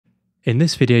In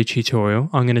this video tutorial,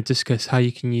 I'm going to discuss how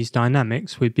you can use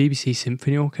dynamics with BBC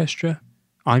Symphony Orchestra.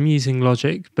 I'm using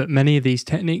Logic, but many of these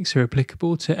techniques are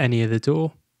applicable to any other DAW.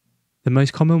 The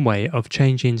most common way of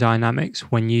changing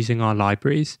dynamics when using our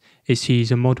libraries is to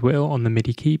use a mod wheel on the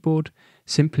MIDI keyboard.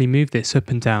 Simply move this up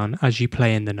and down as you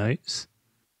play in the notes.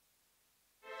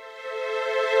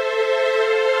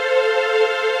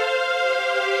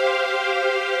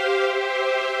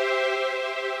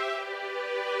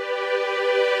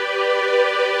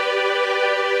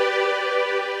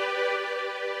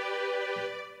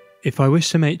 If I wish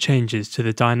to make changes to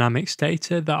the dynamics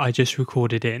data that I just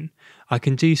recorded in, I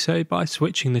can do so by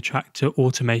switching the track to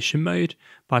automation mode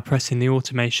by pressing the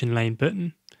automation lane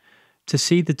button. To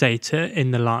see the data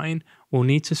in the line, we'll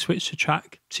need to switch the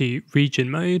track to region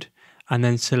mode and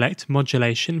then select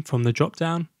modulation from the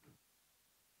drop-down.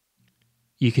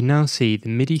 You can now see the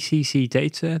MIDI CC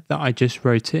data that I just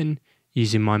wrote in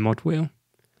using my mod wheel.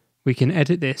 We can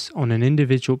edit this on an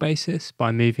individual basis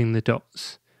by moving the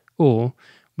dots, or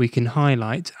we can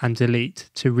highlight and delete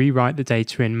to rewrite the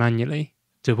data in manually.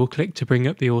 Double click to bring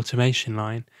up the automation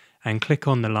line and click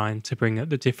on the line to bring up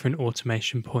the different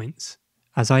automation points.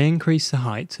 As I increase the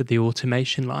height of the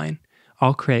automation line,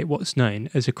 I'll create what's known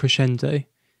as a crescendo.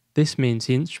 This means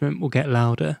the instrument will get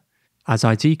louder. As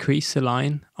I decrease the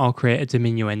line, I'll create a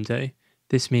diminuendo.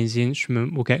 This means the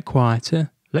instrument will get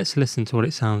quieter. Let's listen to what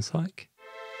it sounds like.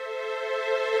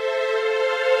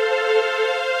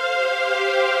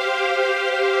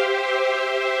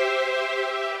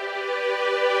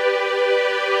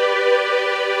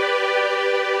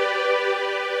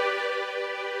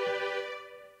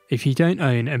 If you don't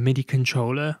own a MIDI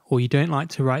controller or you don't like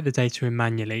to write the data in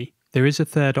manually, there is a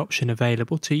third option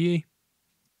available to you.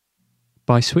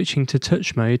 By switching to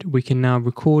touch mode, we can now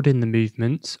record in the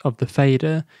movements of the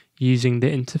fader using the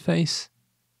interface.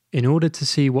 In order to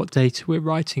see what data we're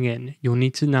writing in, you'll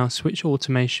need to now switch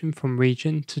automation from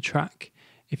region to track.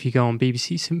 If you go on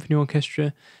BBC Symphony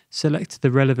Orchestra, select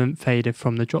the relevant fader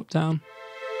from the drop-down.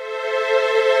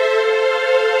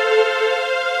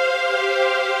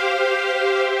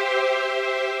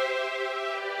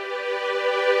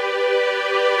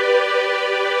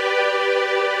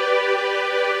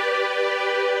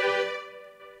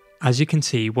 As you can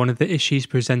see, one of the issues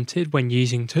presented when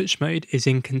using touch mode is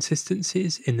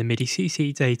inconsistencies in the MIDI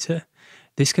CC data.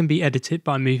 This can be edited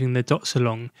by moving the dots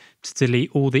along to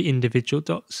delete all the individual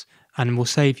dots and will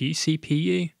save you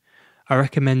CPU. I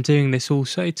recommend doing this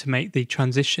also to make the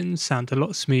transitions sound a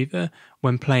lot smoother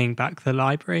when playing back the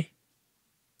library.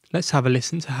 Let's have a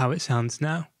listen to how it sounds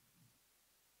now.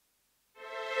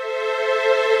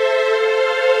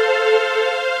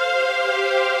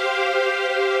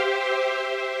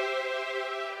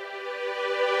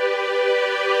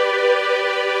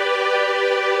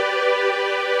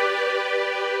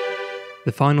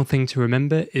 The final thing to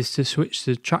remember is to switch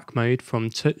the track mode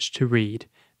from touch to read.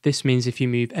 This means if you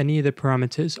move any of the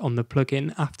parameters on the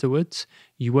plugin afterwards,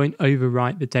 you won't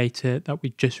overwrite the data that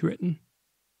we've just written.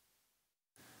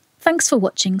 Thanks for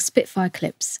watching Spitfire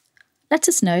Clips. Let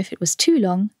us know if it was too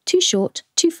long, too short,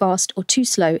 too fast or too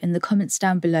slow in the comments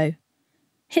down below.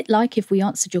 Hit like if we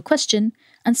answered your question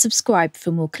and subscribe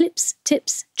for more clips,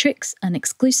 tips, tricks and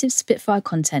exclusive Spitfire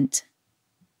content.